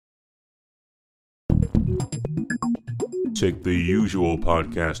Take the usual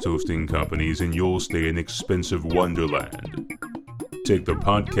podcast hosting companies and you'll stay in expensive wonderland. Take the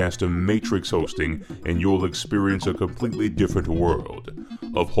Podcaster Matrix hosting and you'll experience a completely different world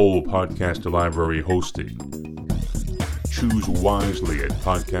of whole podcast library hosting. Choose wisely at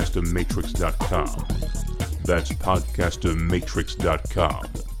podcastermatrix.com. That's podcastermatrix.com.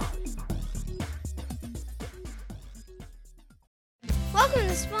 Welcome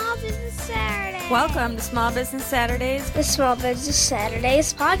to Small Business Saturday. Welcome to Small Business Saturdays, The Small Business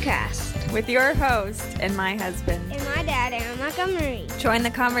Saturdays podcast. with your host and my husband. And my dad, Aaron Montgomery. Join the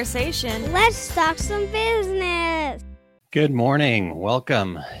conversation. Let's talk some business. Good morning.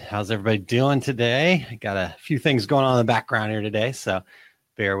 Welcome. How's everybody doing today? I got a few things going on in the background here today, so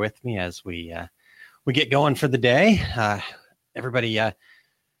bear with me as we get going for the day. Everybody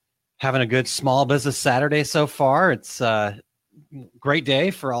having a good Small Business Saturday so far. It's a great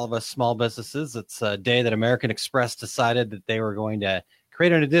day for all of us small businesses. It's a day that American Express decided that they were going to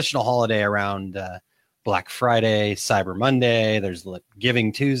create an additional holiday around Black Friday, Cyber Monday. There's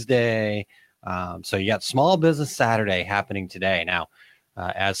Giving Tuesday. So you got Small Business Saturday happening today. Now,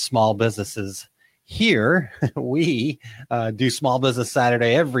 as small businesses here, we do Small Business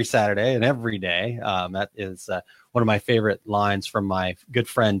Saturday every Saturday and every day. That is one of my favorite lines from my good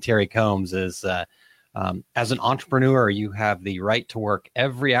friend Terry Combs is, as an entrepreneur, you have the right to work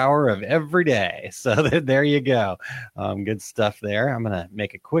every hour of every day. So there you go. Good stuff there. I'm going to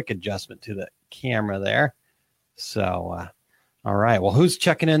make a quick adjustment to the camera there. So, all right. Well, who's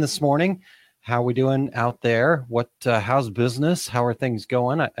checking in this morning? How are we doing out there? How's business? How are things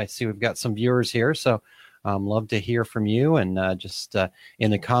going? I see we've got some viewers here, so love to hear from you. And just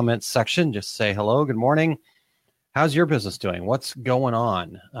in the comments section, just say hello, good morning. How's your business doing? What's going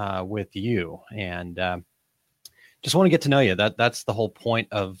on with you? And just want to get to know you. That's the whole point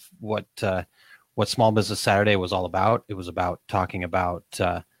of what Small Business Saturday was all about. It was about talking about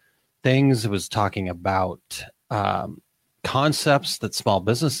things. It was talking about concepts that small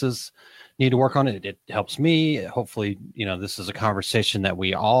businesses need to work on. It helps me. Hopefully, this is a conversation that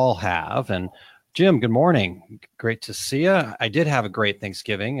we all have. And Jim, good morning. Great to see you. I did have a great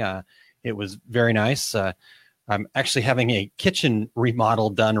Thanksgiving. It was very nice. I'm actually having a kitchen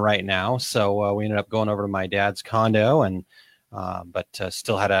remodel done right now. So we ended up going over to my dad's condo but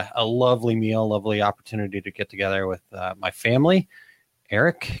still had a lovely meal, lovely opportunity to get together with my family.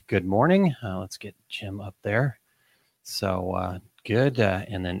 Eric, good morning. Let's get Jim up there. So good.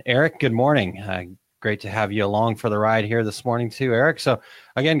 And then Eric, good morning. Great to have you along for the ride here this morning too, Eric. So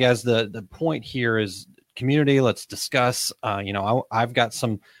again, guys, the point here is community. Let's discuss. I've got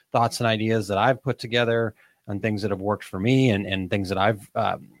some thoughts and ideas that I've put together on things that have worked for me and things that I've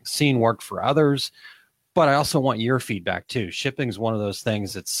seen work for others. But I also want your feedback too. Shipping is one of those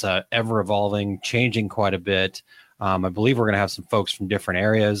things that's ever evolving, changing quite a bit. I believe we're going to have some folks from different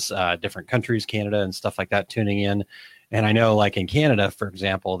areas, different countries, Canada and stuff like that tuning in. And I know like in Canada, for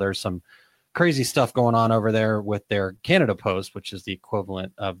example, there's some crazy stuff going on over there with their Canada Post, which is the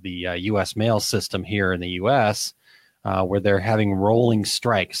equivalent of the U.S. mail system here in the U.S., where they're having rolling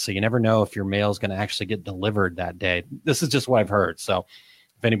strikes. So you never know if your mail is going to actually get delivered that day. This is just what I've heard. So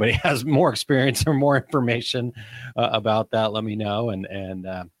if anybody has more experience or more information about that, let me know and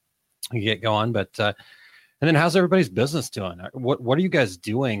we get going. But and then how's everybody's business doing? What are you guys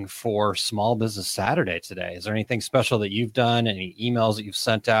doing for Small Business Saturday today? Is there anything special that you've done, any emails that you've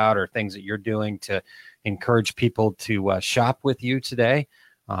sent out or things that you're doing to encourage people to shop with you today?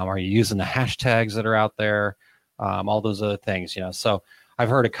 Are you using the hashtags that are out there? All those other things, So I've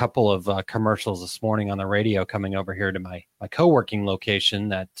heard a couple of commercials this morning on the radio coming over here to my co-working location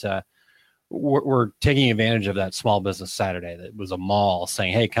that we're taking advantage of that Small Business Saturday. That was a mall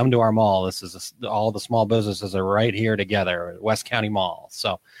saying, hey, come to our mall. This is all the small businesses are right here together, West County Mall.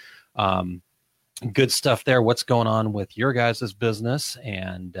 So good stuff there. What's going on with your guys' business?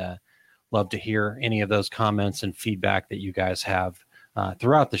 And love to hear any of those comments and feedback that you guys have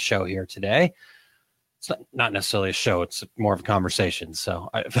throughout the show here today. It's not necessarily a show. It's more of a conversation. So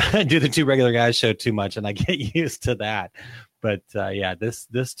I do the Two Regular Guys show too much and I get used to that. But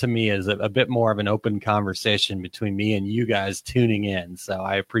this to me is a bit more of an open conversation between me and you guys tuning in. So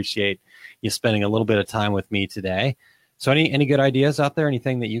I appreciate you spending a little bit of time with me today. So any good ideas out there?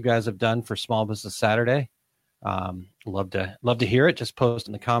 Anything that you guys have done for Small Business Saturday? Love to hear it. Just post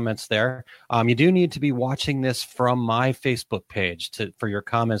in the comments there. You do need to be watching this from my Facebook page for your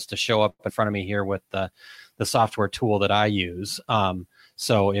comments to show up in front of me here with the software tool that I use.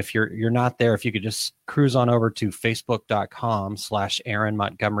 So if you're not there, if you could just cruise on over to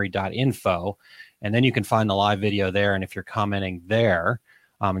facebook.com/aaronmontgomery.info, and then you can find the live video there. And if you're commenting there,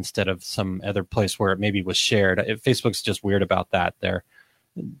 instead of some other place where it maybe was shared. Facebook's just weird about that. They're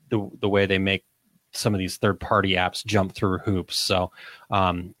the way they make some of these third-party apps jump through hoops. So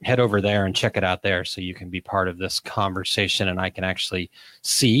head over there and check it out there so you can be part of this conversation and I can actually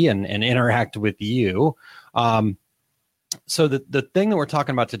see and interact with you. So the thing that we're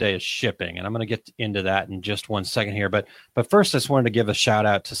talking about today is shipping, and I'm going to get into that in just one second here. But first, I just wanted to give a shout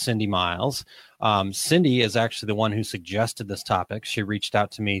out to Cindy Miles. Cindy is actually the one who suggested this topic. She reached out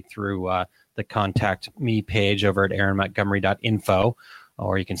to me through the Contact Me page over at aaronmontgomery.info,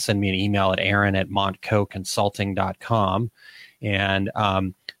 or you can send me an email at aaron@montcoconsulting.com. And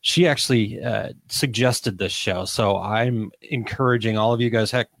she actually suggested this show. So I'm encouraging all of you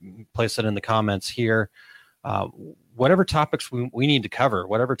guys, heck, place it in the comments here. Whatever topics we need to cover,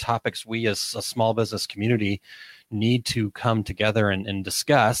 whatever topics we as a small business community need to come together and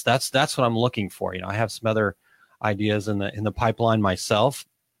discuss, that's what I'm looking for. I have some other ideas in the pipeline myself,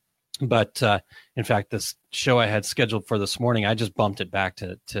 but in fact, this show I had scheduled for this morning, I just bumped it back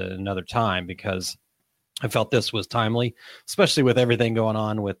to another time because I felt this was timely, especially with everything going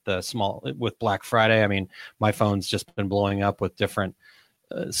on with Black Friday. I mean, my phone's just been blowing up with different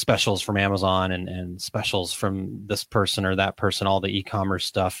specials from Amazon and specials from this person or that person, all the e-commerce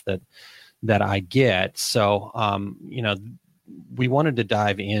stuff that I get. So, we wanted to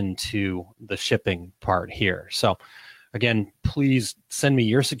dive into the shipping part here. So again, please send me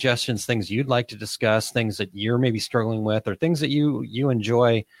your suggestions, things you'd like to discuss, things that you're maybe struggling with, or things that you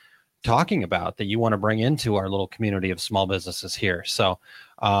enjoy talking about that you want to bring into our little community of small businesses here. So,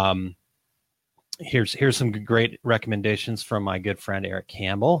 Here's some great recommendations from my good friend Eric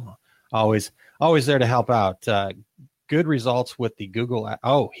Campbell. Always there to help out. Good results with the Google.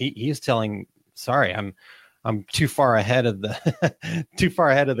 He's telling. Sorry, I'm too far ahead of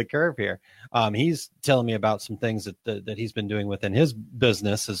the curve here. He's telling me about some things that he's been doing within his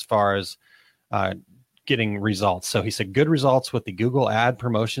business as far as getting results. So he said good results with the Google Ad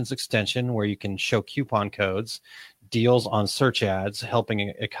Promotions extension, where you can show coupon codes, deals on search ads,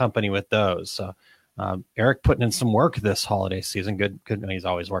 helping a company with those. So Eric putting in some work this holiday season. Good. He's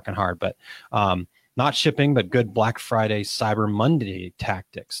always working hard, but not shipping, but good Black Friday, Cyber Monday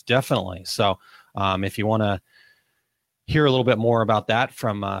tactics, definitely. So if you want to hear a little bit more about that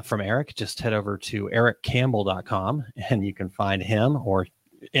from Eric, just head over to ericcampbell.com and you can find him or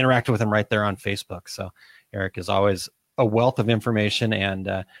interact with him right there on Facebook. So Eric is always a wealth of information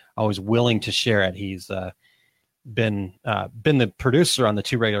and always willing to share it. He's been the producer on the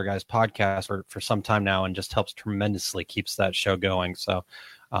Two Regular Guys podcast for some time now and just helps tremendously, keeps that show going. So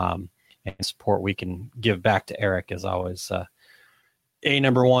and support we can give back to Eric is always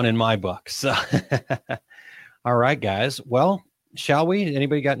number one in my book. So all right, guys. Well, shall we?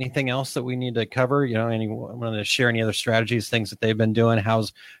 Anybody got anything else that we need to cover? Anyone to share any other strategies, things that they've been doing?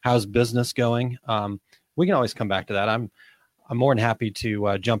 How's business going? We can always come back to that. I'm more than happy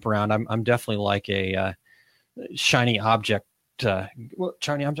to jump around. I'm definitely like a shiny object.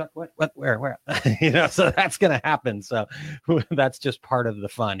 Shiny object? What? Where? So that's going to happen. So that's just part of the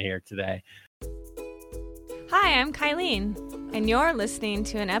fun here today. Hi, I'm Kylene, and you're listening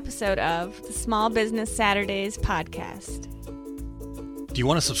to an episode of the Small Business Saturdays podcast. Do you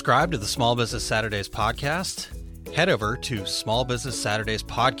want to subscribe to the Small Business Saturdays podcast? Head over to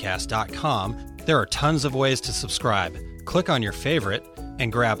smallbusinesssaturdayspodcast.com. There are tons of ways to subscribe. Click on your favorite and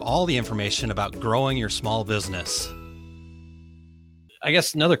grab all the information about growing your small business. I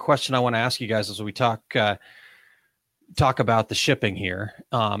guess another question I want to ask you guys as we talk about the shipping here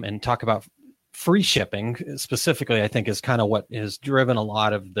and talk about free shipping specifically, I think is kind of what has driven a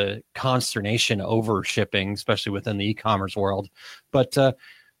lot of the consternation over shipping, especially within the e-commerce world. But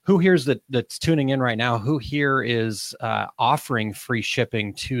who here's that's tuning in right now? Who here is offering free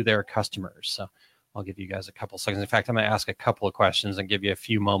shipping to their customers? So I'll give you guys a couple seconds. In fact, I'm going to ask a couple of questions and give you a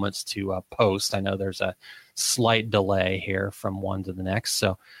few moments to post. I know there's a slight delay here from one to the next.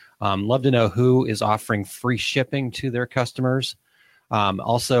 So love to know who is offering free shipping to their customers.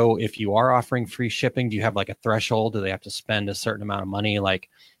 Also, if you are offering free shipping, do you have like a threshold? Do they have to spend a certain amount of money, like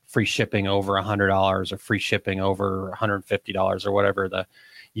free shipping over $100 or free shipping over $150 or whatever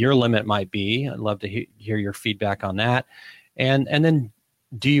your limit might be? I'd love to hear your feedback on that. And then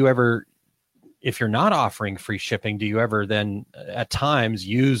do you ever, if you're not offering free shipping, do you ever then at times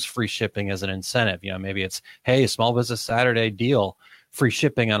use free shipping as an incentive? Maybe it's, hey, Small Business Saturday deal, free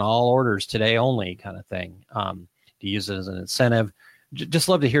shipping on all orders today only kind of thing. Do you use it as an incentive? Just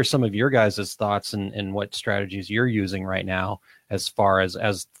love to hear some of your guys' thoughts and what strategies you're using right now as far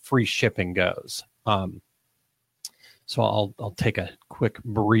as free shipping goes. So I'll take a quick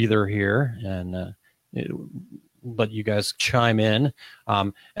breather here and let you guys chime in.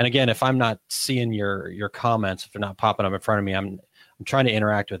 And again, if I'm not seeing your comments, if they're not popping up in front of me, I'm trying to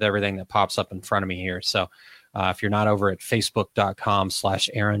interact with everything that pops up in front of me here. So if you're not over at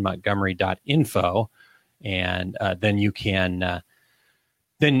facebook.com/AaronMontgomery.info, and then you can,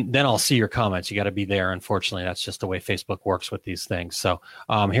 then I'll see your comments. You got to be there. Unfortunately, that's just the way Facebook works with these things. So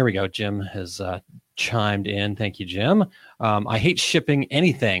here we go. Jim has chimed in. Thank you, Jim. I hate shipping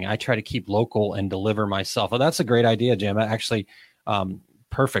anything. I try to keep local and deliver myself. Well, that's a great idea, Jim. Actually,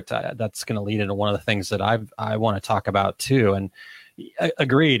 perfect. That's going to lead into one of the things that I want to talk about too. And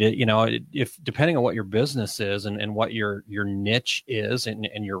agreed. If depending on what your business is and what your niche is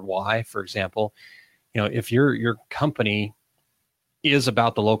and your why, for example, if your company is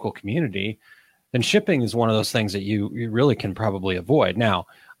about the local community, then shipping is one of those things that you really can probably avoid. Now,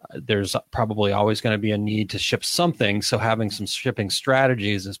 there's probably always going to be a need to ship something, so having some shipping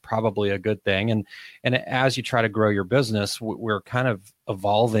strategies is probably a good thing. And as you try to grow your business, we're kind of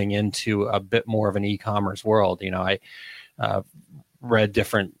evolving into a bit more of an e-commerce world. I read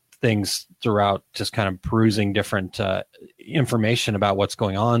different things throughout, just kind of perusing different information about what's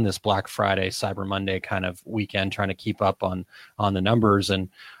going on this Black Friday, Cyber Monday kind of weekend, trying to keep up on the numbers. And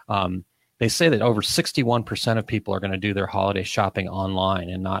they say that over 61% of people are going to do their holiday shopping online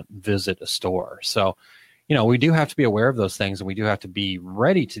and not visit a store. So, we do have to be aware of those things, and we do have to be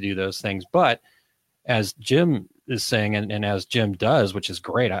ready to do those things. But as Jim is saying, and as Jim does, which is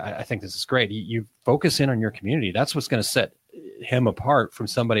great, I think this is great. You focus in on your community. That's what's going to set him apart from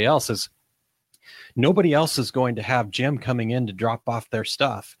somebody else. Is nobody else is going to have Jim coming in to drop off their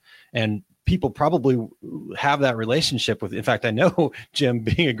stuff. And people probably have that relationship with, in fact, I know Jim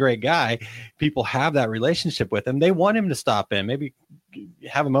being a great guy, people have that relationship with him. They want him to stop in, maybe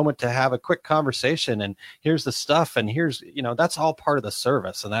have a moment to have a quick conversation, and here's the stuff, and here's, that's all part of the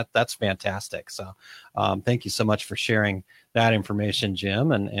service. And that's fantastic. So thank you so much for sharing that information,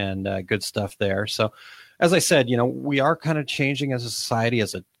 Jim, and good stuff there. So as I said, we are kind of changing as a society,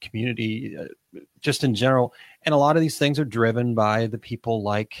 as a community, just in general. And a lot of these things are driven by the people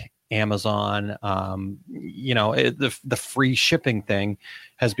like Amazon. The free shipping thing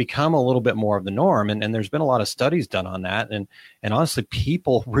has become a little bit more of the norm. And there's been a lot of studies done on that. And honestly,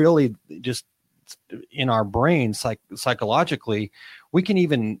 people really just in our brains, psychologically, we can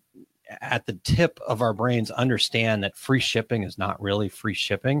even at the tip of our brains understand that free shipping is not really free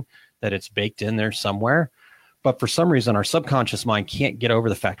shipping, that it's baked in there somewhere. But for some reason, our subconscious mind can't get over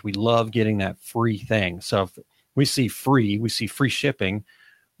the fact we love getting that free thing. So if we see free shipping,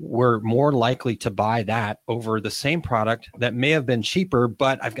 we're more likely to buy that over the same product that may have been cheaper,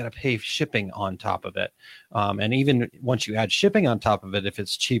 but I've got to pay shipping on top of it. And even once you add shipping on top of it, if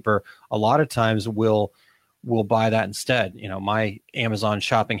it's cheaper, a lot of times we'll buy that instead. My Amazon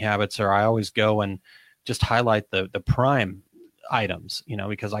shopping habits are, I always go and just highlight the Prime items,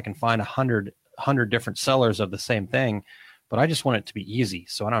 because I can find 100 different sellers of the same thing, but I just want it to be easy.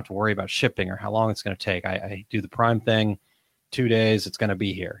 So I don't have to worry about shipping or how long it's going to take. I do the Prime thing, 2 days, it's going to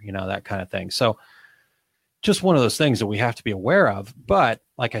be here, that kind of thing. So just one of those things that we have to be aware of. But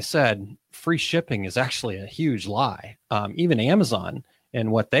like I said, free shipping is actually a huge lie. Even Amazon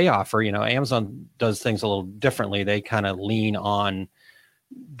and what they offer, Amazon does things a little differently. They kind of lean on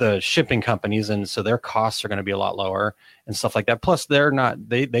the shipping companies, and so their costs are going to be a lot lower and stuff like that. Plus, they're not,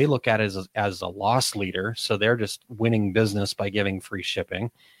 they look at it as a loss leader, so they're just winning business by giving free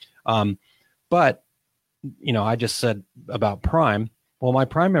shipping. But I just said about Prime. Well, my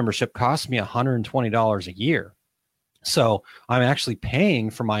Prime membership costs me $120 a year, so I'm actually paying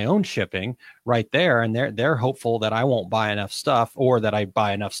for my own shipping right there, and they're hopeful that I won't buy enough stuff, or that I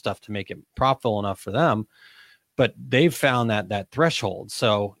buy enough stuff to make it profitable enough for them. But they've found that threshold.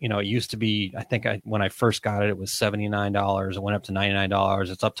 So, it used to be, I think when I first got it, it was $79. It went up to $99.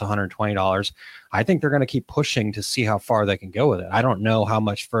 It's up to $120. I think they're going to keep pushing to see how far they can go with it. I don't know how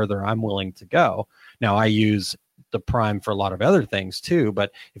much further I'm willing to go. Now, I use the Prime for a lot of other things too,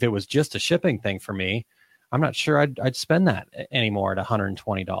 but if it was just a shipping thing for me, I'm not sure I'd spend that anymore at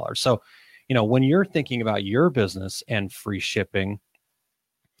 $120. So, when you're thinking about your business and free shipping,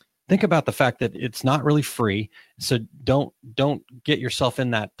 think about the fact that it's not really free. So don't get yourself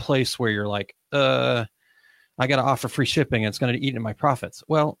in that place where you're like, I got to offer free shipping and it's going to eat into my profits.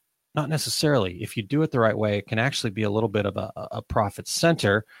 Well, not necessarily. If you do it the right way, it can actually be a little bit of a profit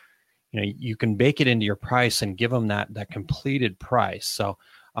center. You can bake it into your price and give them that completed price. So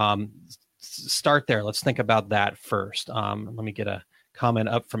start there. Let's think about that first. Let me get a comment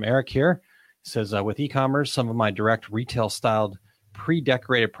up from Eric here. He says, with e-commerce, some of my direct retail styled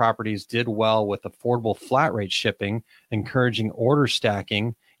pre-decorated properties did well with affordable flat rate shipping, encouraging order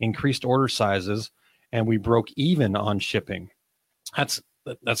stacking, increased order sizes, and we broke even on shipping. That's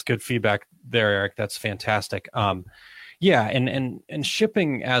good feedback there, Eric. That's fantastic. Yeah, and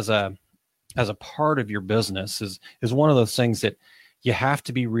shipping as a part of your business is one of those things that you have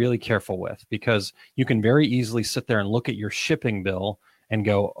to be really careful with, because you can very easily sit there and look at your shipping bill and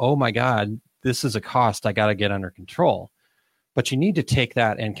go, oh my God, this is a cost I got to get under control. But you need to take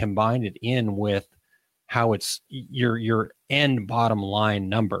that and combine it in with how it's your end bottom line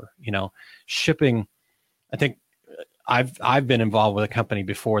number. Shipping, I think I've been involved with a company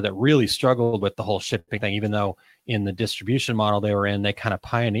before that really struggled with the whole shipping thing, even though in the distribution model they were in, they kind of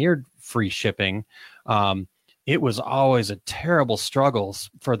pioneered free shipping. It was always a terrible struggle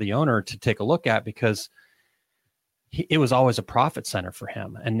for the owner to take a look at, because it was always a profit center for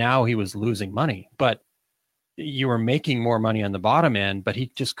him. And now he was losing money, but you were making more money on the bottom end, but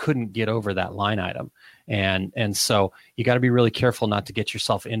he just couldn't get over that line item. And so you got to be really careful not to get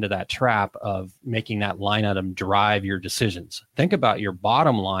yourself into that trap of making that line item drive your decisions. Think about your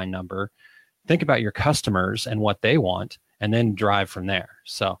bottom line number, think about your customers and what they want, and then drive from there.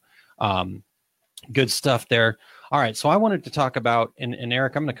 So, good stuff there. All right. So I wanted to talk about, and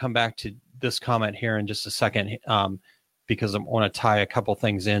Eric, I'm going to come back to this comment here in just a second, because I want to tie a couple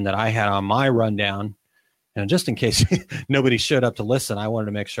things in that I had on my rundown. And just in case nobody showed up to listen, I wanted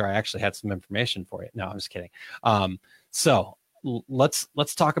to make sure I actually had some information for you. No, I'm just kidding. So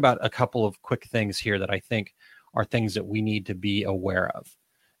let's talk about a couple of quick things here that I think are things that we need to be aware of,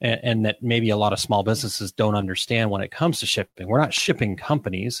 and that maybe a lot of small businesses don't understand when it comes to shipping. We're not shipping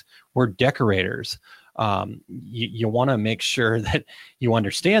companies. We're decorators. You want to make sure that you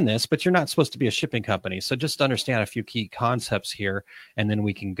understand this, but you're not supposed to be a shipping company. So just understand a few key concepts here, and then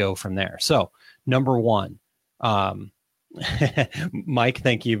we can go from there. So number one, Mike,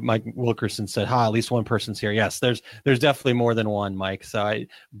 thank you. Mike Wilkerson said, at least one person's here. Yes, there's definitely more than one, Mike.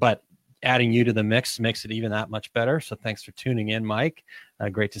 But adding you to the mix makes it even that much better. So thanks for tuning in, Mike.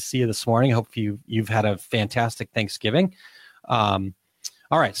 Great to see you this morning. Hope you've had a fantastic Thanksgiving.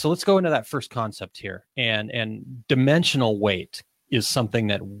 All right, so let's go into that first concept here. And dimensional weight is something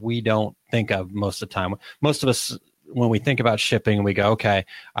that we don't think of most of the time. Most of us, when we think about shipping, we go, okay,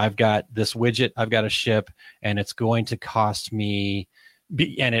 I've got this widget I've got to ship, and it's going to cost me,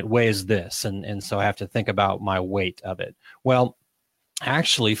 and it weighs this. And so I have to think about my weight of it. Well,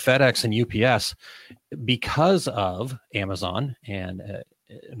 actually, FedEx and UPS, because of Amazon, and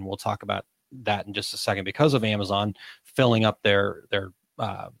we'll talk about that in just a second, because of Amazon filling up their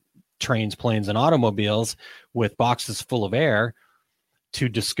trains, planes, and automobiles with boxes full of air to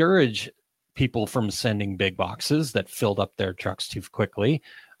discourage people from sending big boxes that filled up their trucks too quickly,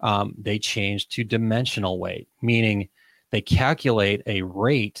 they changed to dimensional weight, meaning they calculate a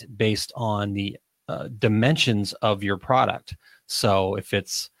rate based on the dimensions of your product. So if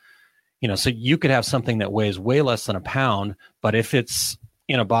it's, so you could have something that weighs way less than a pound, but if it's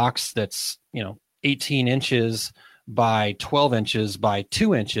in a box that's, 18 inches by 12 inches by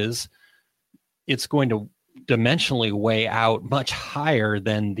 2 inches, it's going to dimensionally weigh out much higher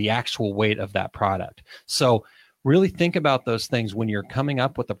than the actual weight of that product. So really think about those things when you're coming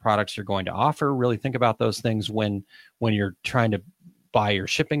up with the products you're going to offer. Really think about those things when you're trying to buy your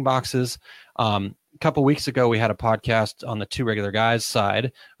shipping boxes. A couple of weeks ago, we had a podcast on the Two Regular Guys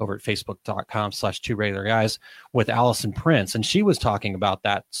side over at facebook.com/Two Regular Guys with Allison Prince. And she was talking about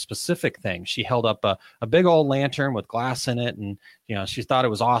that specific thing. She held up a big old lantern with glass in it. And, she thought it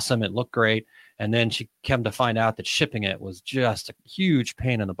was awesome. It looked great. And then she came to find out that shipping it was just a huge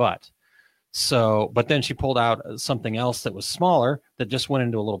pain in the butt. So, but then she pulled out something else that was smaller that just went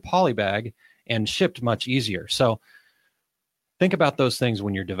into a little poly bag and shipped much easier. So think about those things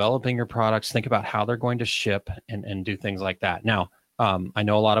when you're developing your products. Think about how they're going to ship and do things like that. Now, I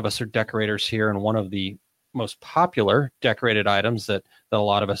know a lot of us are decorators here, and one of the most popular decorated items that a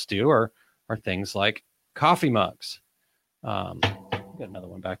lot of us do are things like coffee mugs. Got another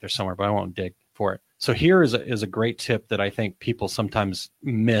one back there somewhere, but I won't dig for it. So here is a great tip that I think people sometimes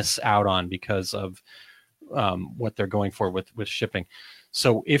miss out on because of what they're going for with shipping.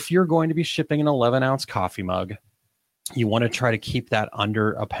 So if you're going to be shipping an 11-ounce coffee mug, you want to try to keep that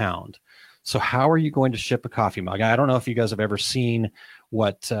under a pound. So how are you going to ship a coffee mug? I don't know if you guys have ever seen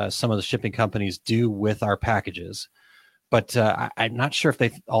what some of the shipping companies do with our packages, but I'm not sure if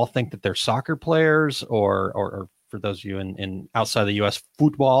they all think that they're soccer players or for those of you in outside the U.S.,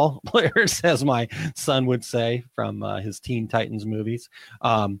 football players, as my son would say from his Teen Titans movies.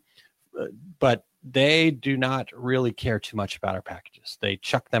 But they do not really care too much about our packages. They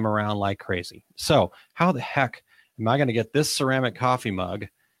chuck them around like crazy. So how the heck am I going to get this ceramic coffee mug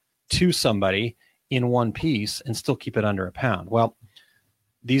to somebody in one piece and still keep it under a pound? Well,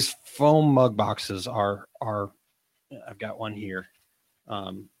 these foam mug boxes are I've got one here.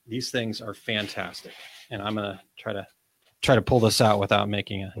 These things are fantastic, and I'm gonna try to pull this out without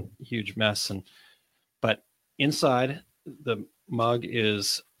making a huge mess. But inside the mug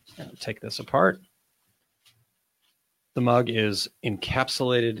is, take this apart. The mug is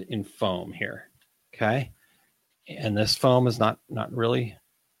encapsulated in foam here. Okay. And this foam is not really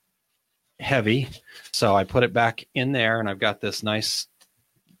heavy. So I put it back in there, and I've got this nice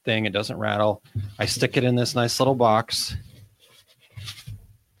thing. It doesn't rattle. I stick it in this nice little box.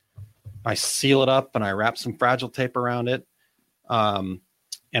 I seal it up, and I wrap some Fragile tape around it,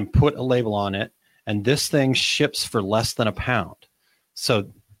 and put a label on it. And this thing ships for less than £1.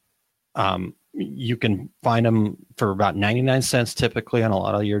 So you can find them for about 99 cents typically on a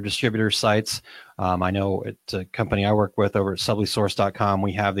lot of your distributor sites. I know at a company I work with over at sublysource.com,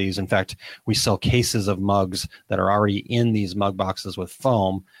 we have these. In fact, we sell cases of mugs that are already in these mug boxes with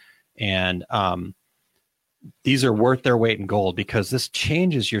foam. And these are worth their weight in gold, because this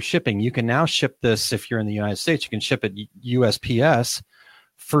changes your shipping. You can now ship this, if you're in the United States, you can ship it USPS,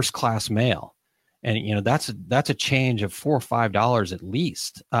 first class mail. And, you know, that's a change of $4 or $5 at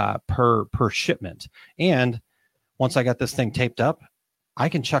least per shipment. And once I got this thing taped up, I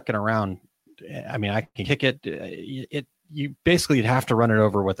can chuck it around. I mean, I can kick it. You basically, you'd have to run it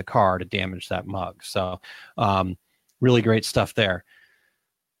over with a car to damage that mug. So really great stuff there.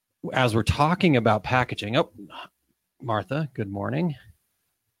 As we're talking about packaging, Martha, good morning.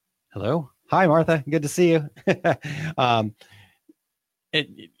 Hello. Hi, Martha. Good to see you.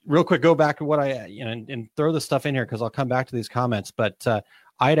 Real quick, go back to what and throw the stuff in here, because I'll come back to these comments. But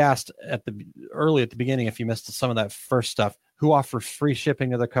I'd asked early at the beginning, if you missed some of that first stuff, who offers free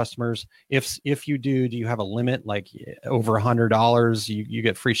shipping to their customers? If you do you have a limit, like over $100, you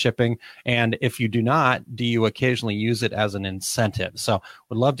get free shipping? And if you do not, do you occasionally use it as an incentive? So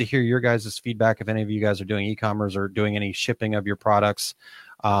would love to hear your guys' feedback if any of you guys are doing e-commerce or doing any shipping of your products.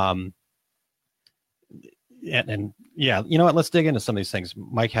 And yeah, you know what? Let's dig into some of these things.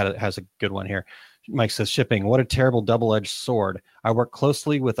 Mike has a good one here. Mike says, shipping, what a terrible double-edged sword. I work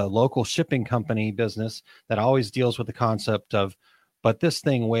closely with a local shipping company business that always deals with the concept of, but this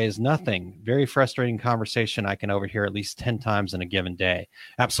thing weighs nothing. Very frustrating conversation I can overhear at least 10 times in a given day.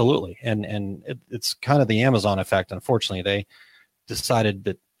 Absolutely. And it's kind of the Amazon effect. Unfortunately, they decided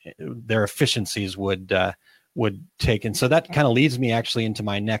that their efficiencies would take. And so that kind of leads me actually into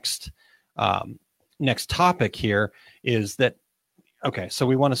my next topic here, is that, okay, so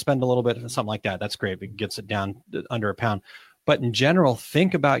we want to spend a little bit of something like that. That's great. It gets it down under £1. But in general,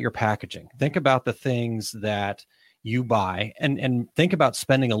 think about your packaging. Think about the things that you buy, and think about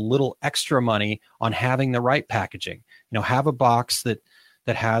spending a little extra money on having the right packaging. You know, have a box that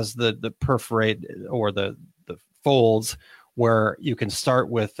has the perforate or the folds, where you can start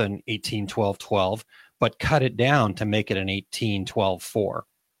with an 18-12-12, but cut it down to make it an 18-12-4.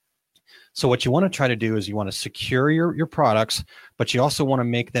 So what you want to try to do is you want to secure your products, but you also want to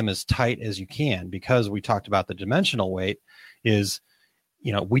make them as tight as you can, because we talked about the dimensional weight is,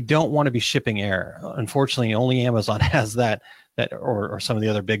 you know, we don't want to be shipping air. Unfortunately, only Amazon has that or some of the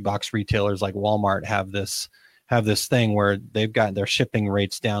other big box retailers like Walmart have this thing where they've got their shipping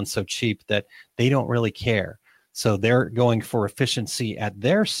rates down so cheap that they don't really care. So they're going for efficiency at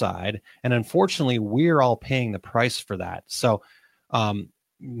their side. And unfortunately, we're all paying the price for that. So,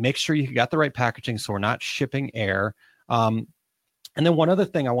 make sure you got the right packaging so we're not shipping air. And then one other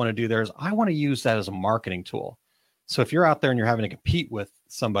thing I want to do there is I want to use that as a marketing tool. So if you're out there and you're having to compete with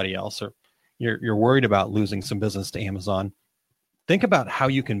somebody else, or you're worried about losing some business to Amazon, think about how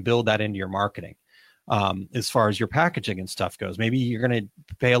you can build that into your marketing as far as your packaging and stuff goes. Maybe you're going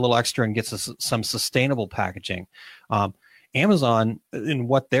to pay a little extra and get some sustainable packaging. Amazon, in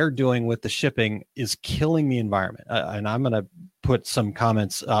what they're doing with the shipping, is killing the environment. And I'm going to put some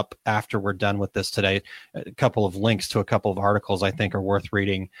comments up after we're done with this today. A couple of links to a couple of articles I think are worth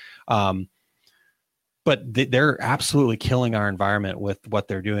reading. But they're absolutely killing our environment with what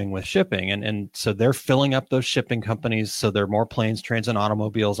they're doing with shipping. And so they're filling up those shipping companies. So there are more planes, trains, and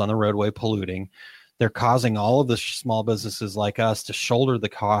automobiles on the roadway polluting. They're causing all of the small businesses like us to shoulder the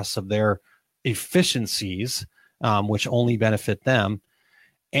costs of their efficiencies, which only benefit them.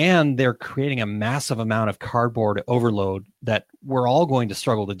 And they're creating a massive amount of cardboard overload that we're all going to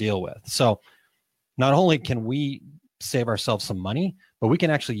struggle to deal with. So not only can we save ourselves some money, but we can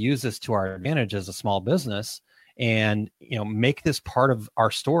actually use this to our advantage as a small business and, you know, make this part of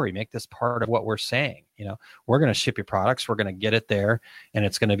our story, make this part of what we're saying. You know, we're going to ship your products, we're going to get it there, and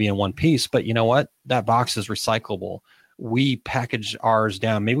it's going to be in one piece. But you know what? That box is recyclable. We package ours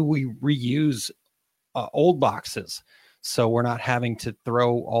down. Maybe we reuse old boxes. So we're not having to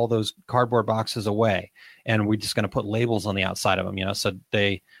throw all those cardboard boxes away, and we're just going to put labels on the outside of them, so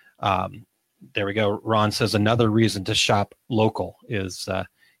they, there we go. Ron says another reason to shop local is,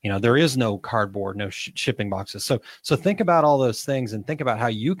 there is no cardboard, no shipping boxes. So think about all those things and think about how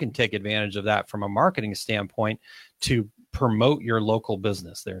you can take advantage of that from a marketing standpoint to promote your local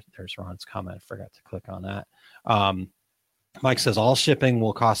business. There's Ron's comment. I forgot to click on that. Mike says all shipping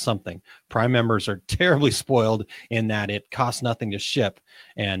will cost something. Prime members are terribly spoiled in that it costs nothing to ship.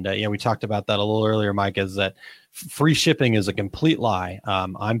 And we talked about that a little earlier, Mike, is that free shipping is a complete lie.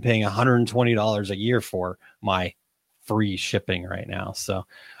 I'm paying $120 a year for my free shipping right now. So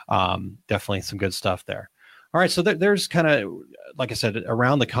definitely some good stuff there. All right. So there's kind of, like I said,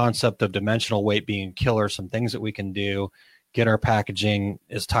 around the concept of dimensional weight being killer, some things that we can do, get our packaging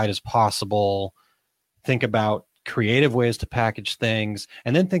as tight as possible, think about creative ways to package things,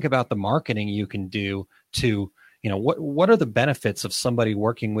 and then think about the marketing you can do to, what are the benefits of somebody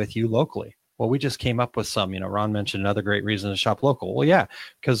working with you locally? Well, we just came up with some, Ron mentioned another great reason to shop local. Well, yeah,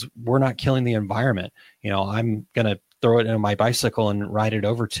 because we're not killing the environment. I'm going to throw it in my bicycle and ride it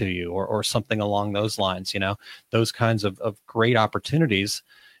over to you or something along those lines, those kinds of great opportunities.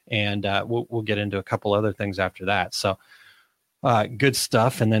 And we'll get into a couple other things after that. So good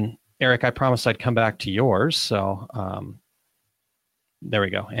stuff. And then Eric, I promised I'd come back to yours. So there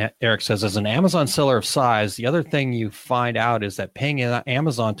we go. Eric says, as an Amazon seller of size, the other thing you find out is that paying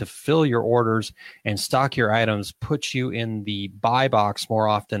Amazon to fill your orders and stock your items puts you in the buy box more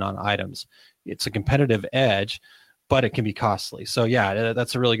often on items. It's a competitive edge, but it can be costly. So yeah,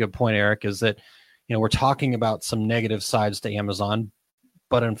 that's a really good point, Eric, is that, we're talking about some negative sides to Amazon,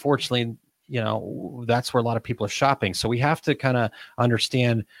 but unfortunately, that's where a lot of people are shopping. So we have to kind of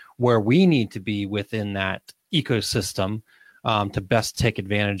understand where we need to be within that ecosystem to best take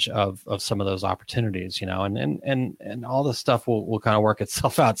advantage of some of those opportunities, and all this stuff will kind of work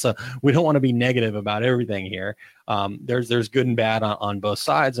itself out. So we don't want to be negative about everything here. There's good and bad on both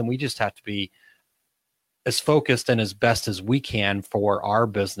sides, and we just have to be as focused and as best as we can for our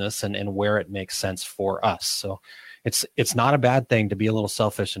business and where it makes sense for us. So it's not a bad thing to be a little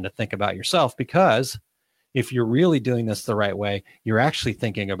selfish and to think about yourself, because if you're really doing this the right way, you're actually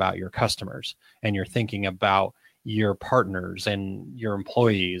thinking about your customers and you're thinking about your partners and your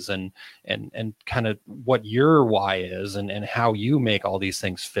employees and kind of what your why is and how you make all these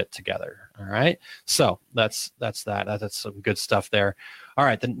things fit together. All right. So that's some good stuff there. All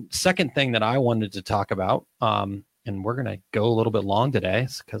right. The second thing that I wanted to talk about, and we're going to go a little bit long today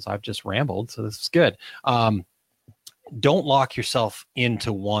because I've just rambled. So this is good. Don't lock yourself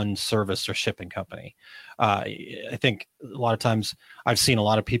into one service or shipping company. I think a lot of times I've seen a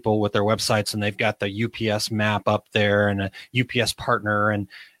lot of people with their websites and they've got the UPS map up there and a UPS partner and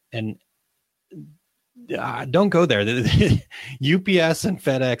don't go there. UPS and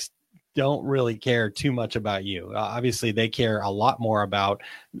FedEx don't really care too much about you. Obviously, they care a lot more about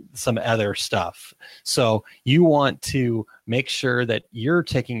some other stuff. So you want to make sure that you're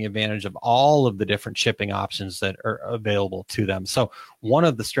taking advantage of all of the different shipping options that are available to them. So one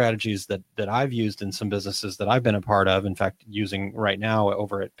of the strategies that I've used in some businesses that I've been a part of, in fact, using right now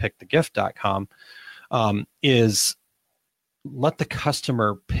over at pickthegift.com, is let the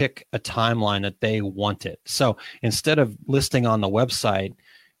customer pick a timeline that they want it. So instead of listing on the website,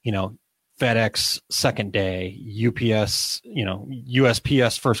 FedEx second day, UPS,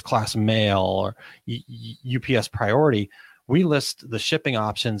 USPS first class mail, or UPS priority, we list the shipping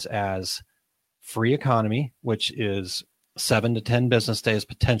options as free economy, which is 7 to 10 business days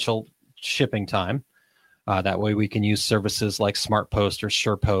potential shipping time. That way we can use services like SmartPost or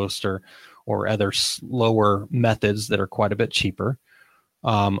SurePost or other slower methods that are quite a bit cheaper.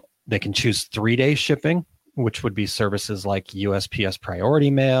 They can choose 3-day shipping, which would be services like USPS priority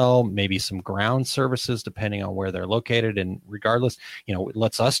mail, maybe some ground services, depending on where they're located. And regardless, it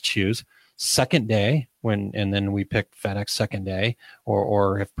lets us choose second day and then we pick FedEx second day,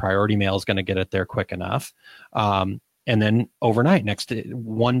 or if priority mail is going to get it there quick enough. And then overnight, next day,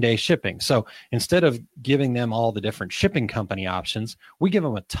 1-day shipping. So instead of giving them all the different shipping company options, we give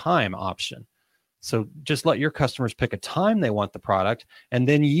them a time option. So just let your customers pick a time they want the product, and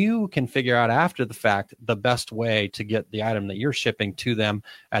then you can figure out after the fact the best way to get the item that you're shipping to them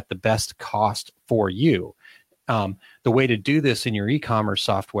at the best cost for you. The way to do this in your e-commerce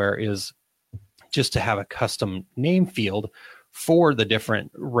software is just to have a custom name field for the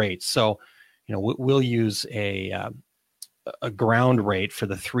different rates. So, we'll use a ground rate for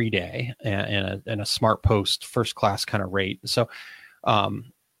the 3-day and a SmartPost first class kind of rate. So,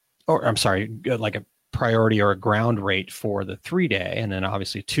 like priority or a ground rate for the 3-day, and then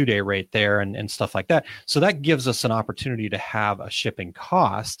obviously a 2-day rate there and stuff like that. So that gives us an opportunity to have a shipping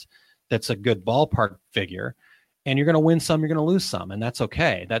cost that's a good ballpark figure. And you're going to win some, you're going to lose some, and that's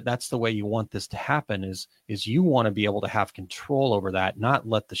okay. That's the way you want this to happen is you want to be able to have control over that, not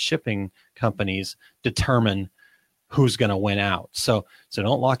let the shipping companies determine who's going to win out. So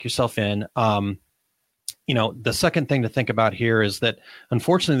don't lock yourself in. The second thing to think about here is that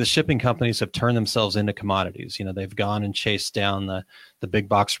unfortunately the shipping companies have turned themselves into commodities. They've gone and chased down the big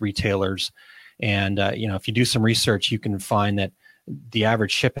box retailers. And, if you do some research, you can find that the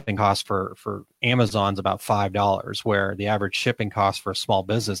average shipping cost for Amazon's about $5, where the average shipping cost for a small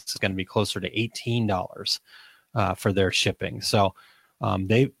business is going to be closer to $18 for their shipping. So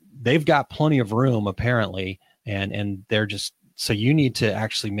they've got plenty of room apparently, and they're just, so you need to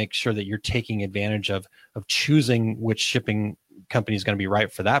actually make sure that you're taking advantage of choosing which shipping company is going to be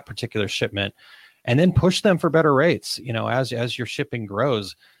right for that particular shipment, and then push them for better rates. As your shipping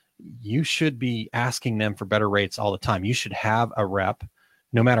grows, you should be asking them for better rates all the time. You should have a rep,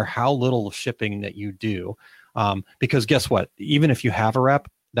 no matter how little shipping that you do, because guess what? Even if you have a rep,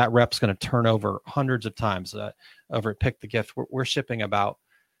 that rep's going to turn over hundreds of times. Over at Pick the Gift, we're shipping about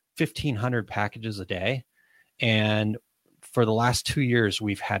 1,500 packages a day, and for the last 2 years,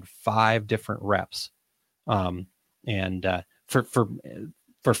 we've had 5 different reps, for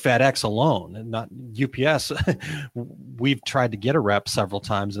FedEx alone, not UPS. We've tried to get a rep several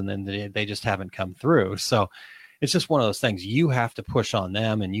times, and then they just haven't come through. So it's just one of those things. You have to push on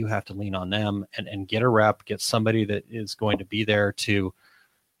them, and you have to lean on them and get a rep, get somebody that is going to be there to,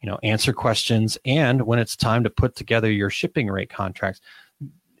 answer questions. And when it's time to put together your shipping rate contracts,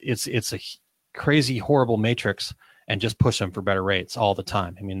 it's a crazy, horrible matrix, and just push them for better rates all the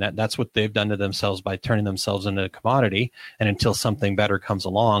time. I mean, that's what they've done to themselves by turning themselves into a commodity. And until something better comes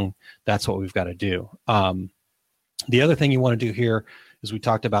along, that's what we've got to do. The other thing you want to do here is we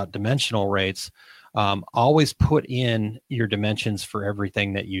talked about dimensional rates. Always put in your dimensions for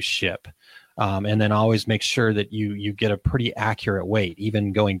everything that you ship. And then always make sure that you get a pretty accurate weight,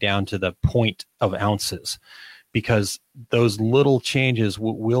 even going down to the point of ounces, because those little changes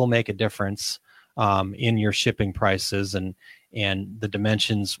will make a difference in your shipping prices, and the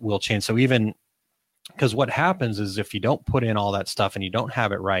dimensions will change. So even because what happens is if you don't put in all that stuff and you don't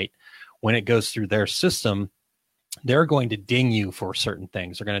have it right, when it goes through their system, they're going to ding you for certain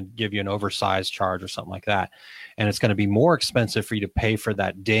things. They're going to give you an oversized charge or something like that. And it's going to be more expensive for you to pay for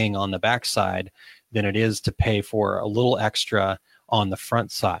that ding on the backside than it is to pay for a little extra on the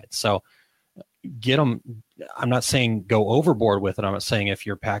front side. So get them. I'm not saying go overboard with it. I'm not saying if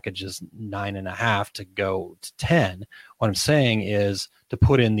your package is 9.5 to go to 10. What I'm saying is to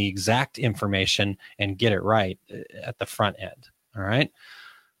put in the exact information and get it right at the front end. All right.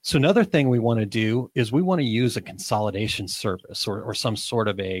 So another thing we want to do is we want to use a consolidation service or some sort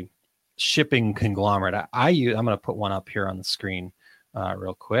of a shipping conglomerate. I'm going to put one up here on the screen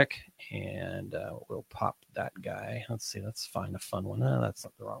real quick, and we'll pop that guy. Let's see. Let's find a fun one. That's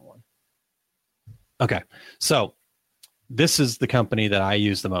not the wrong one. Okay, so this is the company that I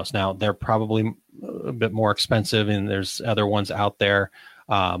use the most. Now, they're probably a bit more expensive, and there's other ones out there.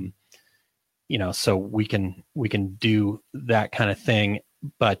 So we can do that kind of thing.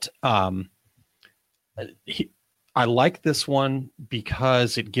 But I like this one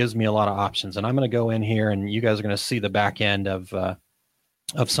because it gives me a lot of options. And I'm going to go in here, and you guys are going to see the back end of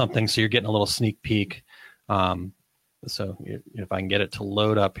something. So you're getting a little sneak peek. So if I can get it to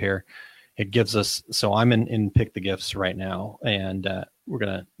load up here. It gives us, so I'm in Pick the Gifts right now, and we're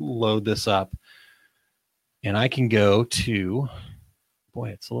going to load this up. And I can go to, boy,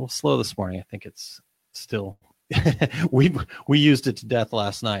 it's a little slow this morning. I think it's still, we used it to death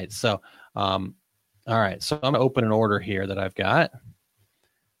last night. So, all right, so I'm going to open an order here that I've got.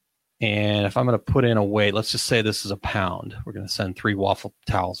 And if I'm going to put in a weight, let's just say this is a pound. We're going to send 3 waffle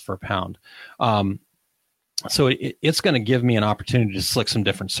towels for a pound. So it's going to give me an opportunity to select some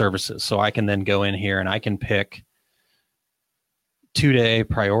different services. So I can then go in here and I can pick 2-day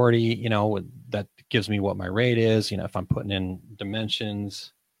priority, that gives me what my rate is. If I'm putting in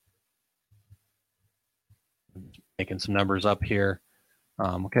dimensions, making some numbers up here.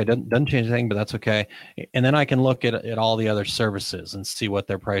 Okay, doesn't change anything, but that's okay. And then I can look at all the other services and see what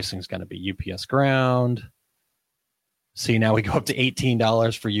their pricing is going to be. UPS Ground. See, now we go up to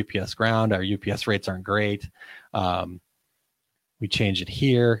 $18 for UPS Ground. Our UPS rates aren't great. We change it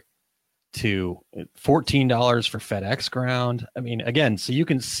here to $14 for FedEx Ground. I mean, again, so you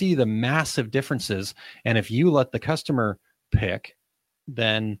can see the massive differences. And if you let the customer pick,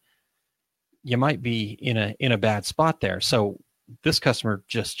 then you might be in a bad spot there. So this customer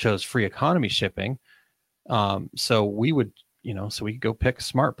just chose free economy shipping. So we would, so we could go pick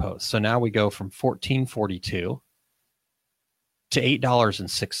SmartPost. So now we go from $14.42 to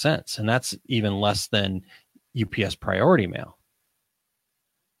 $8.06, and that's even less than UPS Priority Mail.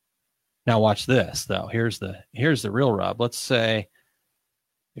 Now watch this, though. Here's the real rub. Let's say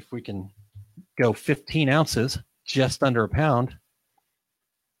if we can go 15 ounces, just under a pound.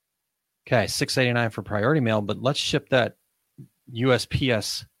 Okay, $6.89 for Priority Mail, but let's ship that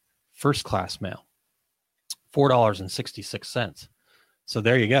USPS First Class Mail, $4.66. So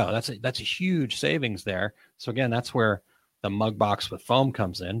there you go. That's a huge savings there. So again, that's where the mug box with foam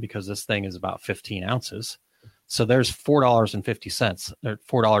comes in, because this thing is about 15 ounces. So there's $4.50 or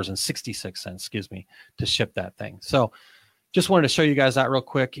 $4.66, excuse me, to ship that thing. So just wanted to show you guys that real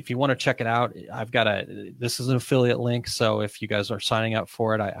quick. If you want to check it out, this is an affiliate link. So if you guys are signing up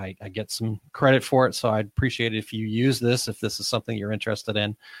for it, I get some credit for it. So I'd appreciate it if you use this, if this is something you're interested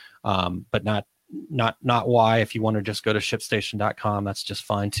in, but not why. If you want to just go to ShipStation.com, that's just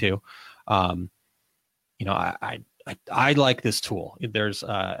fine too. I like this tool. There's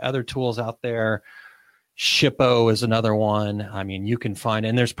other tools out there. Shippo is another one. I mean, you can find,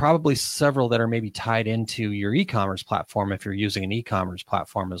 and there's probably several that are maybe tied into your e-commerce platform if you're using an e-commerce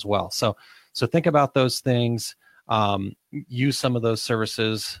platform as well. So think about those things, use some of those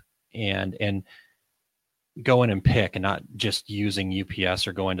services, and go in and pick, and not just using UPS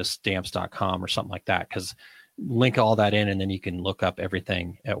or going to stamps.com or something like that, because link all that in and then you can look up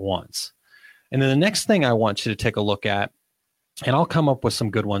everything at once. And then the next thing I want you to take a look at, and I'll come up with some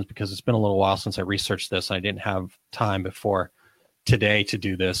good ones because it's been a little while since I researched this. I didn't have time before today to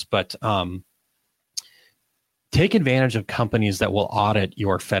do this, but take advantage of companies that will audit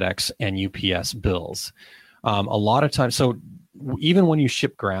your FedEx and UPS bills. A lot of times, so even when you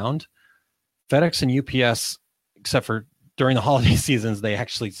ship ground, FedEx and UPS, except for during the holiday seasons, they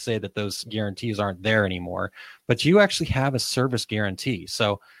actually say that those guarantees aren't there anymore, but you actually have a service guarantee.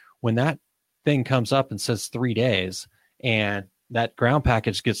 So when that thing comes up and says 3 days, and that ground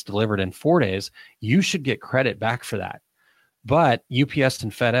package gets delivered in 4 days, you should get credit back for that. But UPS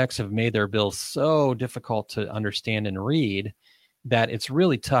and FedEx have made their bills so difficult to understand and read that it's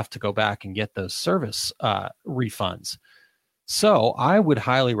really tough to go back and get those service refunds. So I would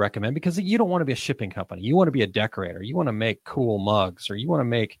highly recommend, because you don't want to be a shipping company. You want to be a decorator. You want to make cool mugs, or you want to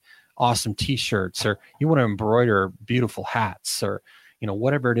make awesome T-shirts, or you want to embroider beautiful hats, or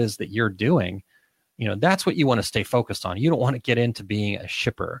whatever it is that you're doing. That's what you want to stay focused on. You don't want to get into being a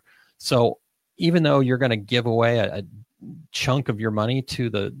shipper. So even though you're going to give away a chunk of your money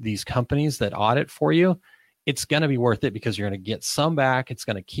to these companies that audit for you, it's going to be worth it, because you're going to get some back. It's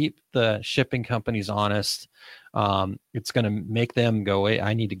going to keep the shipping companies honest. It's going to make them go, hey,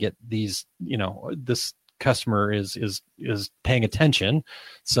 I need to get these, this customer is paying attention.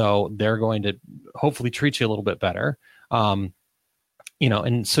 So they're going to hopefully treat you a little bit better.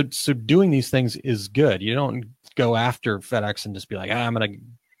 And so doing these things is good. You don't go after FedEx and just be like, I'm going to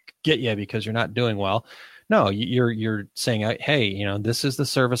get you because you're not doing well. No, you're saying, hey, this is the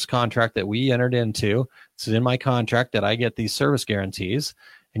service contract that we entered into. This is in my contract that I get these service guarantees,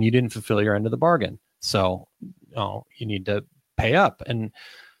 and you didn't fulfill your end of the bargain. So you need to pay up. And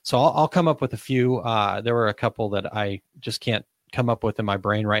so I'll come up with a few. There were a couple that I just can't come up with in my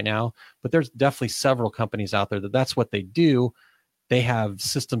brain right now, but there's definitely several companies out there that's what they do. They have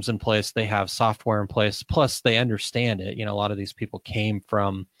systems in place, they have software in place, plus they understand it. A lot of these people came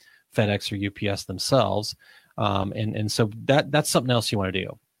from FedEx or UPS themselves. And so that's something else you want to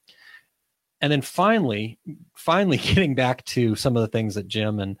do. And then finally getting back to some of the things that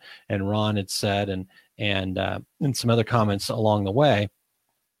Jim and Ron had said, and some other comments along the way,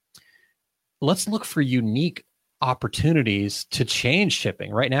 let's look for unique opportunities to change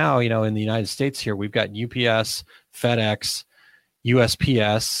shipping. Right now, in the United States here, we've got UPS, FedEx,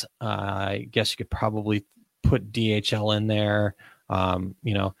 USPS. I guess you could probably put DHL in there.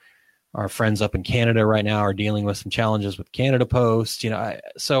 Our friends up in Canada right now are dealing with some challenges with Canada Post.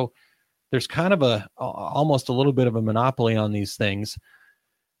 So there's kind of almost a little bit of a monopoly on these things,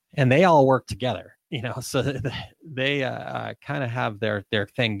 and they all work together. So they kind of have their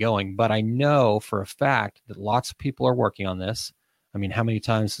thing going. But I know for a fact that lots of people are working on this. I mean, how many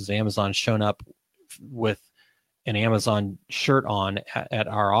times has Amazon shown up with an Amazon shirt on at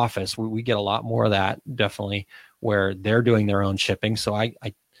our office? We get a lot more of that, definitely, where they're doing their own shipping. So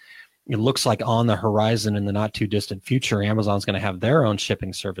it looks like on the horizon in the not too distant future, Amazon's going to have their own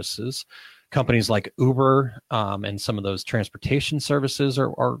shipping services. Companies like Uber and some of those transportation services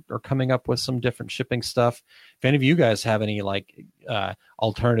are coming up with some different shipping stuff. If any of you guys have any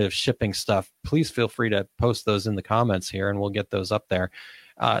alternative shipping stuff, please feel free to post those in the comments here, and we'll get those up there.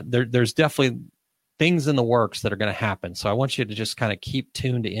 There's definitely things in the works that are going to happen. So I want you to just kind of keep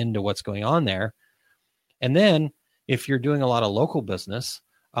tuned into what's going on there. And then if you're doing a lot of local business,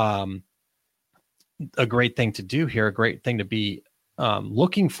 a great thing to do here, a great thing to be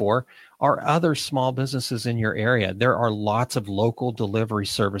looking for are other small businesses in your area. There are lots of local delivery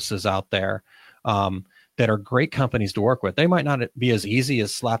services out there that are great companies to work with. They might not be as easy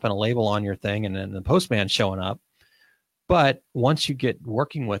as slapping a label on your thing and then the postman showing up. But once you get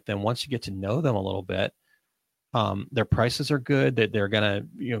working with them, once you get to know them a little bit, their prices are good, that they're going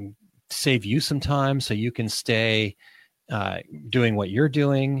to save you some time so you can stay doing what you're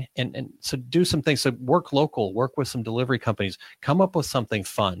doing. And so do some things. So work local, work with some delivery companies, come up with something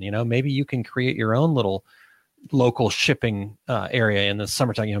fun. Maybe you can create your own little local shipping area in the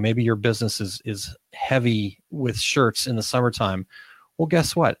summertime. Maybe your business is heavy with shirts in the summertime. Well,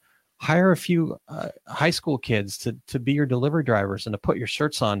 guess what? Hire a few high school kids to be your delivery drivers and to put your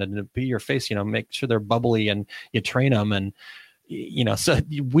shirts on and to be your face, make sure they're bubbly and you train them. And, so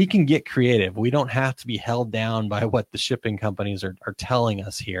we can get creative. We don't have to be held down by what the shipping companies are telling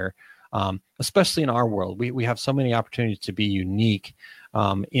us here, especially in our world. We have so many opportunities to be unique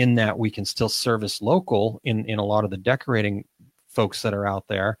in that we can still service local in a lot of the decorating folks that are out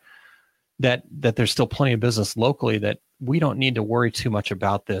there, that there's still plenty of business locally, that we don't need to worry too much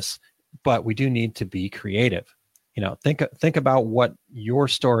about this, but we do need to be creative. Think about what your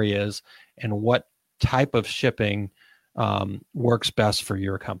story is and what type of shipping works best for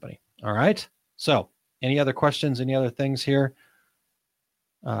your company. All right. So any other questions, any other things here?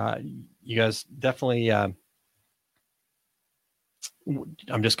 You guys definitely, I'm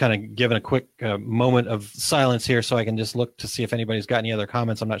just kind of giving a quick moment of silence here so I can just look to see if anybody's got any other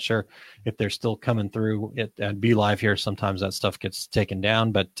comments. I'm not sure if they're still coming through at Be Live here. Sometimes that stuff gets taken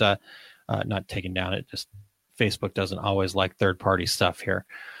down, but not taken down. It just, Facebook doesn't always like third-party stuff here.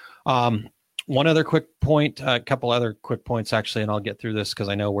 One other quick point, a couple other quick points actually, and I'll get through this because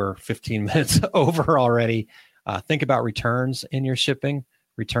I know we're 15 minutes over already. Think about returns in your shipping.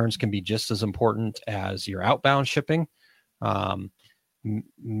 Returns can be just as important as your outbound shipping.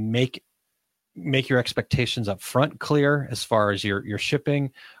 Make your expectations up front clear as far as your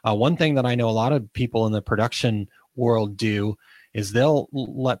shipping. One thing that I know a lot of people in the production world do is they'll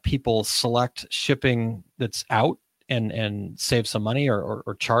let people select shipping that's out and save some money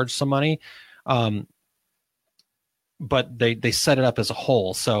or charge some money. But they set it up as a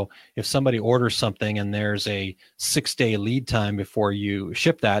whole. So if somebody orders something and there's a 6-day lead time before you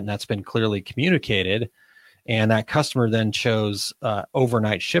ship that, and that's been clearly communicated, and that customer then chose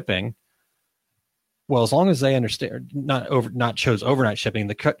overnight shipping, well, as long as they understand, not chose overnight shipping,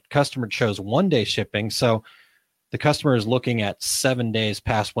 the customer chose 1-day shipping. So the customer is looking at 7 days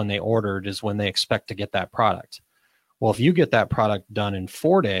past when they ordered is when they expect to get that product. Well, if you get that product done in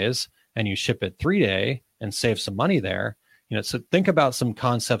 4 days and you ship it 3-day and save some money there, so think about some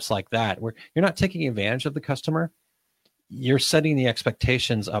concepts like that where you're not taking advantage of the customer. You're setting the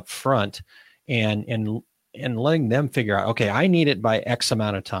expectations up front and letting them figure out, okay, I need it by X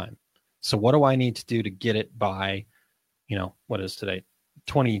amount of time. So what do I need to do to get it by, what is today?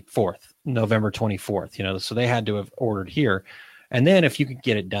 24th, November 24th, so they had to have ordered here. And then if you could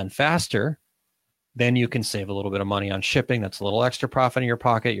get it done faster, then you can save a little bit of money on shipping. That's a little extra profit in your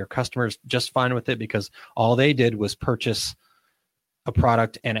pocket. Your customer's just fine with it because all they did was purchase a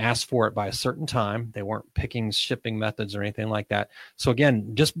product and ask for it by a certain time. They weren't picking shipping methods or anything like that. So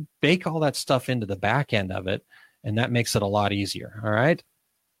again, just bake all that stuff into the back end of it, and that makes it a lot easier. All right.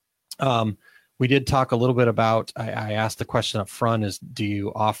 We did talk a little bit about, I asked the question up front is, do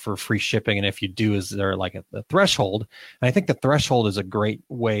you offer free shipping? And if you do, is there like a threshold? And I think the threshold is a great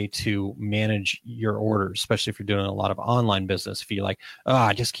way to manage your orders, especially if you're doing a lot of online business. If you're like,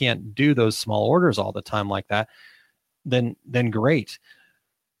 I just can't do those small orders all the time like that, then great.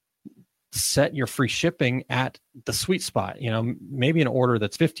 Set your free shipping at the sweet spot. Maybe an order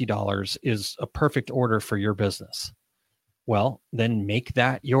that's $50 is a perfect order for your business. Well, then make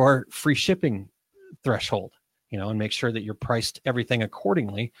that your free shipping threshold, and make sure that you're priced everything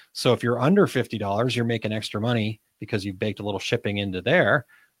accordingly. So if you're under $50, you're making extra money because you baked a little shipping into there.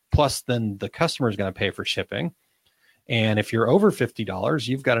 Plus, then the customer is going to pay for shipping. And if you're over $50,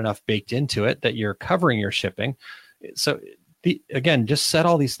 you've got enough baked into it that you're covering your shipping. So again, just set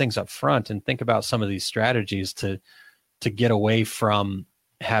all these things up front and think about some of these strategies to get away from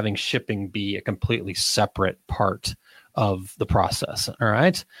having shipping be a completely separate part of the process. All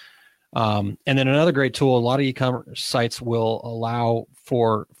right. And then another great tool, a lot of e-commerce sites will allow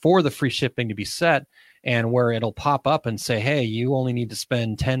for the free shipping to be set, and where it'll pop up and say, hey, you only need to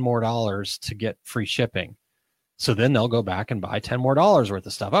spend $10 more to get free shipping. So then they'll go back and buy $10 more worth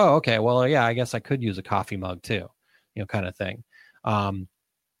of stuff. Oh, okay. Well, yeah, I guess I could use a coffee mug too, kind of thing.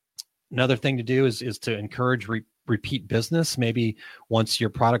 Another thing to do is to encourage repeat business. Maybe once your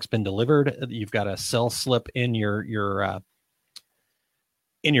product's been delivered, you've got a sell slip in your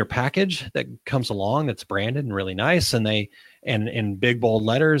package that comes along that's branded and really nice, and they in big bold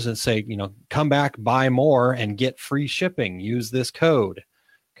letters and say, come back, buy more, and get free shipping. Use this code,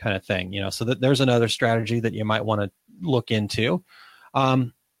 kind of thing. So that there's another strategy that you might want to look into,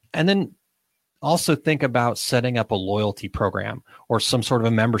 and then also think about setting up a loyalty program or some sort of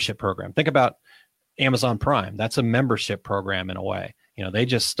a membership program. Think about Amazon Prime. That's a membership program in a way. They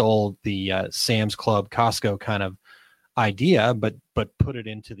just stole the Sam's Club, Costco kind of idea, but put it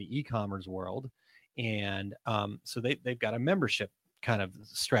into the e-commerce world. And so they've got a membership kind of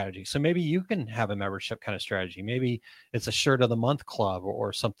strategy. So maybe you can have a membership kind of strategy. Maybe it's a shirt of the month club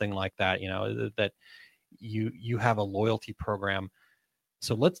or something like that, that you have a loyalty program.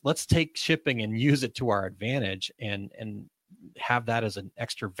 So let's take shipping and use it to our advantage and have that as an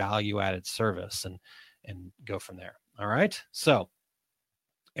extra value added service and go from there. All right. So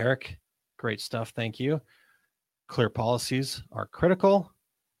Eric, great stuff. Thank you. Clear policies are critical.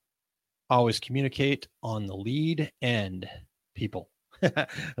 Always communicate on the lead end, people. I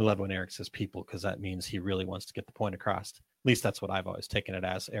love when Eric says people, because that means he really wants to get the point across. At least that's what I've always taken it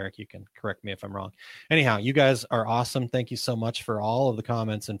as. Eric, you can correct me if I'm wrong. Anyhow, you guys are awesome. Thank you so much for all of the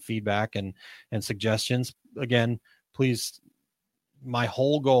comments and feedback and suggestions. Again, please, my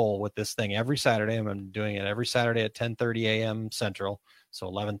whole goal with this thing every Saturday, I'm doing it every Saturday at 10:30 a.m. Central, so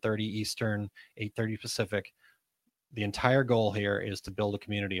 11:30 Eastern, 8:30 Pacific. The entire goal here is to build a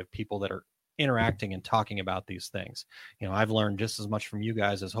community of people that are interacting and talking about these things. I've learned just as much from you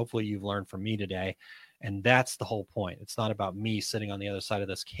guys as hopefully you've learned from me today. And that's the whole point. It's not about me sitting on the other side of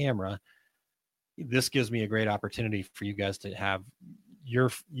this camera. This gives me a great opportunity for you guys to have your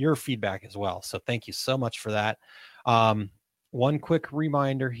feedback as well. So thank you so much for that. One quick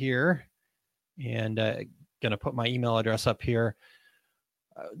reminder here, and going to put my email address up here.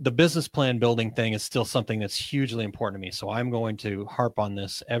 The business plan building thing is still something that's hugely important to me. So I'm going to harp on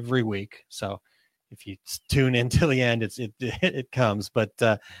this every week. So if you tune in till the end, it comes.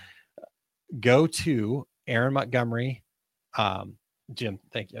 But go to Aaron Montgomery. Jim,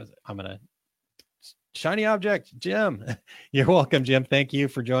 thank you. I'm going to shiny object. Jim, you're welcome, Jim. Thank you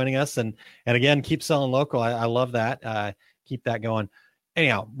for joining us. And again, keep selling local. I love that. Keep that going.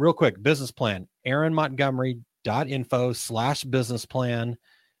 Anyhow, real quick, business plan, aaronmontgomery.info/business plan.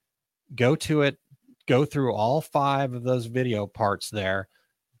 Go to it, go through all 5 of those video parts there,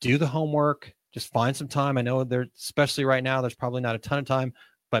 do the homework, just find some time. I know there, especially right now, there's probably not a ton of time,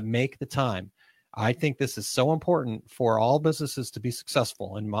 but make the time. I think this is so important for all businesses to be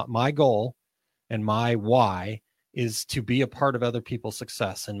successful. And my goal and my why is to be a part of other people's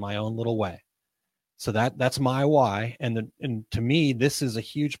success in my own little way. So that's my why. And to me, this is a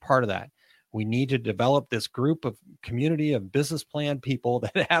huge part of that. We need to develop this group of community of business plan people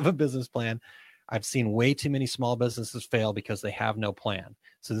that have a business plan. I've seen way too many small businesses fail because they have no plan.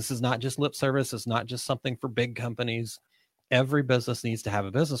 So this is not just lip service. It's not just something for big companies. Every business needs to have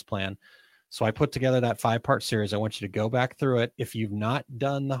a business plan. So I put together that 5-part series. I want you to go back through it. If you've not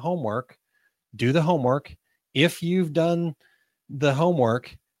done the homework, do the homework. If you've done the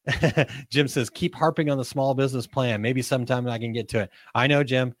homework, Jim says, keep harping on the small business plan. Maybe sometime I can get to it. I know,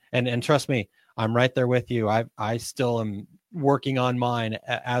 Jim. And trust me, I'm right there with you. I still am working on mine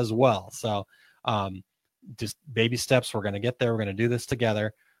as well. So just baby steps. We're going to get there. We're going to do this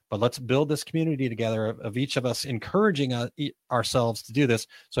together. But let's build this community together of each of us encouraging ourselves to do this.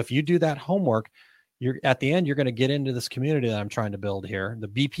 So if you do that homework, at the end, you're going to get into this community that I'm trying to build here, the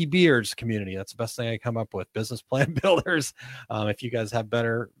BP Beards community. That's the best thing I come up with, business plan builders. If you guys have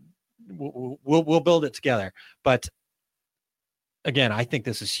better, we'll build it together. But again, I think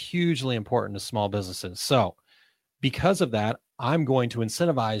this is hugely important to small businesses. So because of that, I'm going to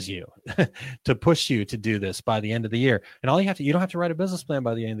incentivize you to push you to do this by the end of the year. And you don't have to write a business plan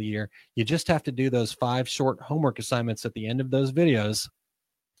by the end of the year. You just have to do those 5 short homework assignments at the end of those videos,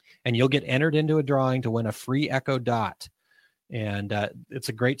 and you'll get entered into a drawing to win a free Echo Dot. And it's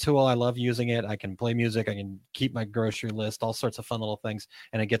a great tool. I love using it. I can play music. I can keep my grocery list, all sorts of fun little things.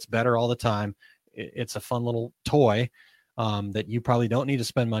 And it gets better all the time. It's a fun little toy that you probably don't need to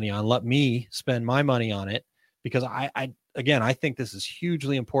spend money on. Let me spend my money on it, because I think this is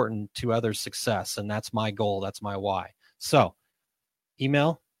hugely important to others' success. And that's my goal. That's my why. So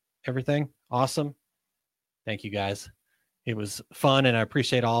email, everything. Awesome. Thank you, guys. It was fun, and I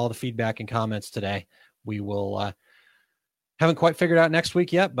appreciate all the feedback and comments today. We will Haven't quite figured out next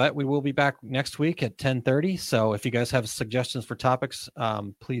week yet, but we will be back next week at 10:30. So if you guys have suggestions for topics,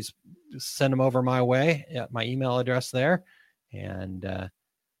 please send them over my way at my email address there. And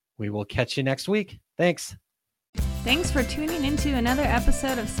we will catch you next week. Thanks. Thanks for tuning into another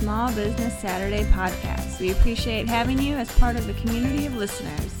episode of Small Business Saturday Podcast. We appreciate having you as part of the community of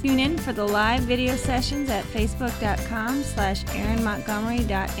listeners. Tune in for the live video sessions at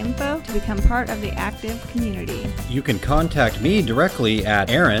facebook.com/aaronmontgomery.info to become part of the active community. You can contact me directly at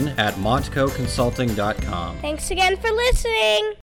aaron@montcoconsulting.com. Thanks again for listening.